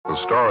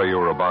The story you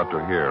are about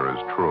to hear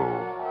is true.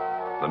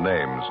 The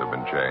names have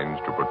been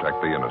changed to protect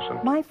the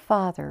innocent. My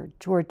father,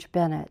 George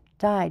Bennett,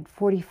 died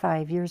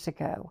 45 years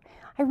ago.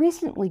 I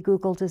recently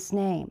Googled his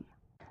name.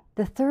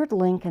 The third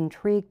link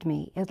intrigued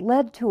me. It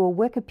led to a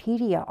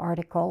Wikipedia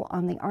article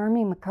on the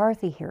Army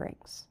McCarthy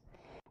hearings.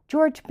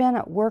 George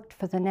Bennett worked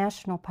for the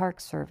National Park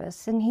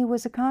Service, and he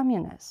was a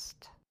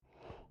communist.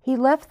 He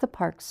left the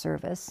Park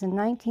Service in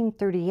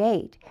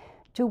 1938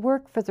 to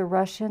work for the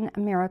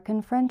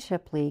Russian-American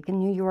Friendship League in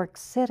New York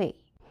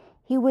City.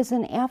 He was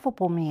an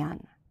affable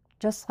man,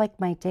 just like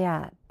my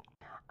dad.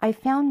 I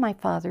found my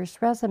father's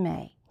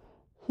resume.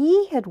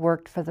 He had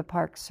worked for the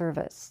Park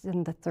Service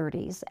in the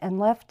 30s and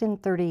left in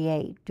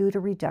 38 due to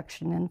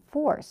reduction in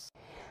force.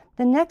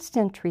 The next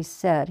entry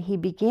said he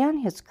began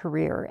his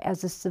career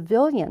as a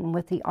civilian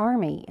with the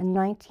Army in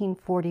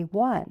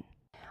 1941.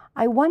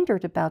 I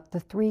wondered about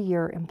the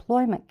 3-year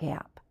employment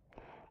gap.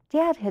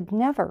 Dad had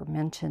never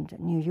mentioned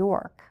New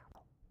York.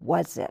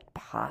 Was it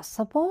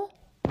possible?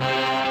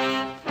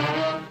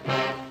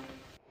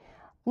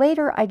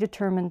 Later, I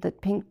determined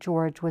that Pink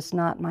George was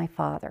not my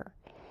father.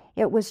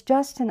 It was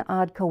just an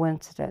odd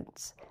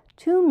coincidence.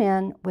 2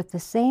 men with the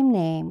same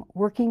name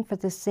working for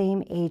the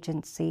same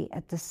agency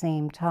at the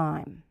same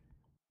time.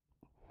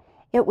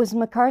 It was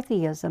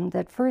McCarthyism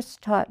that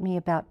first taught me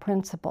about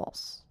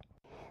principles.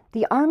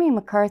 The Army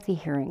McCarthy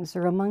hearings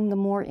are among the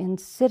more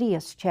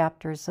insidious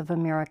chapters of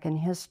American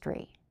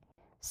history.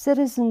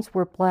 Citizens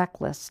were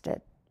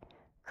blacklisted.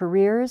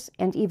 Careers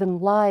and even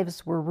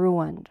lives were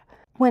ruined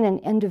when an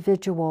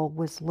individual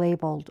was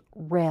labeled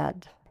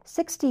red.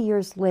 60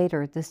 years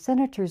later, the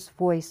senator's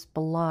voice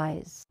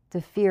belies the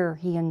fear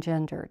he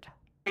engendered.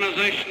 An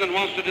organization that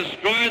wants to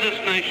destroy this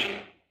nation,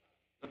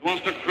 that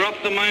wants to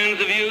corrupt the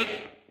minds of youth,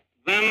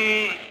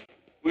 then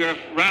we are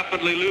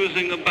rapidly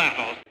losing the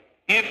battle.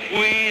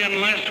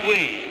 Unless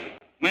we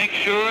make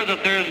sure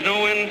that there is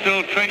no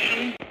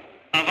infiltration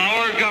of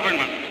our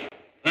government,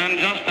 then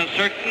just as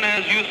certain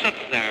as you sit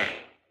there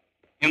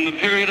in the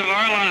period of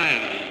our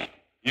lives,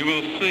 you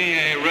will see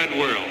a red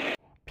world.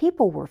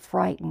 People were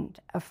frightened,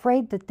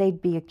 afraid that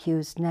they'd be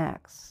accused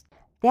next.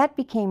 That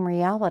became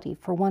reality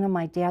for one of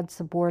my dad's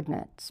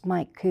subordinates,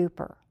 Mike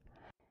Cooper.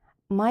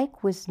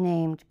 Mike was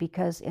named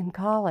because in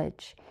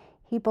college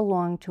he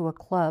belonged to a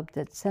club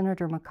that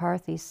Senator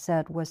McCarthy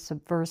said was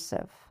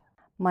subversive.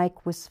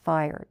 Mike was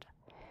fired.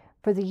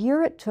 For the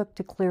year it took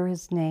to clear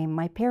his name,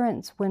 my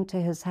parents went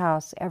to his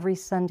house every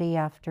Sunday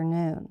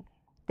afternoon.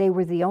 They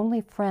were the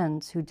only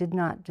friends who did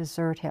not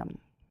desert him.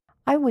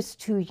 I was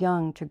too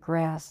young to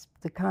grasp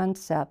the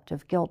concept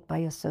of guilt by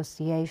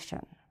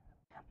association.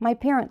 My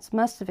parents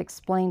must have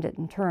explained it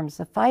in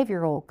terms a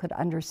 5-year-old could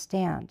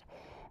understand,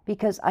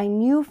 because I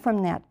knew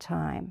from that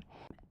time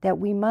that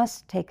we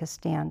must take a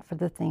stand for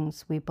the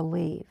things we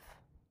believe.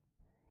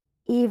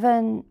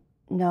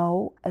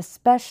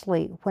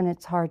 Especially when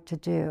it's hard to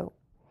do.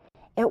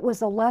 It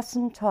was a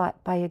lesson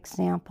taught by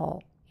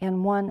example,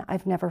 and one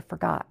I've never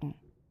forgotten.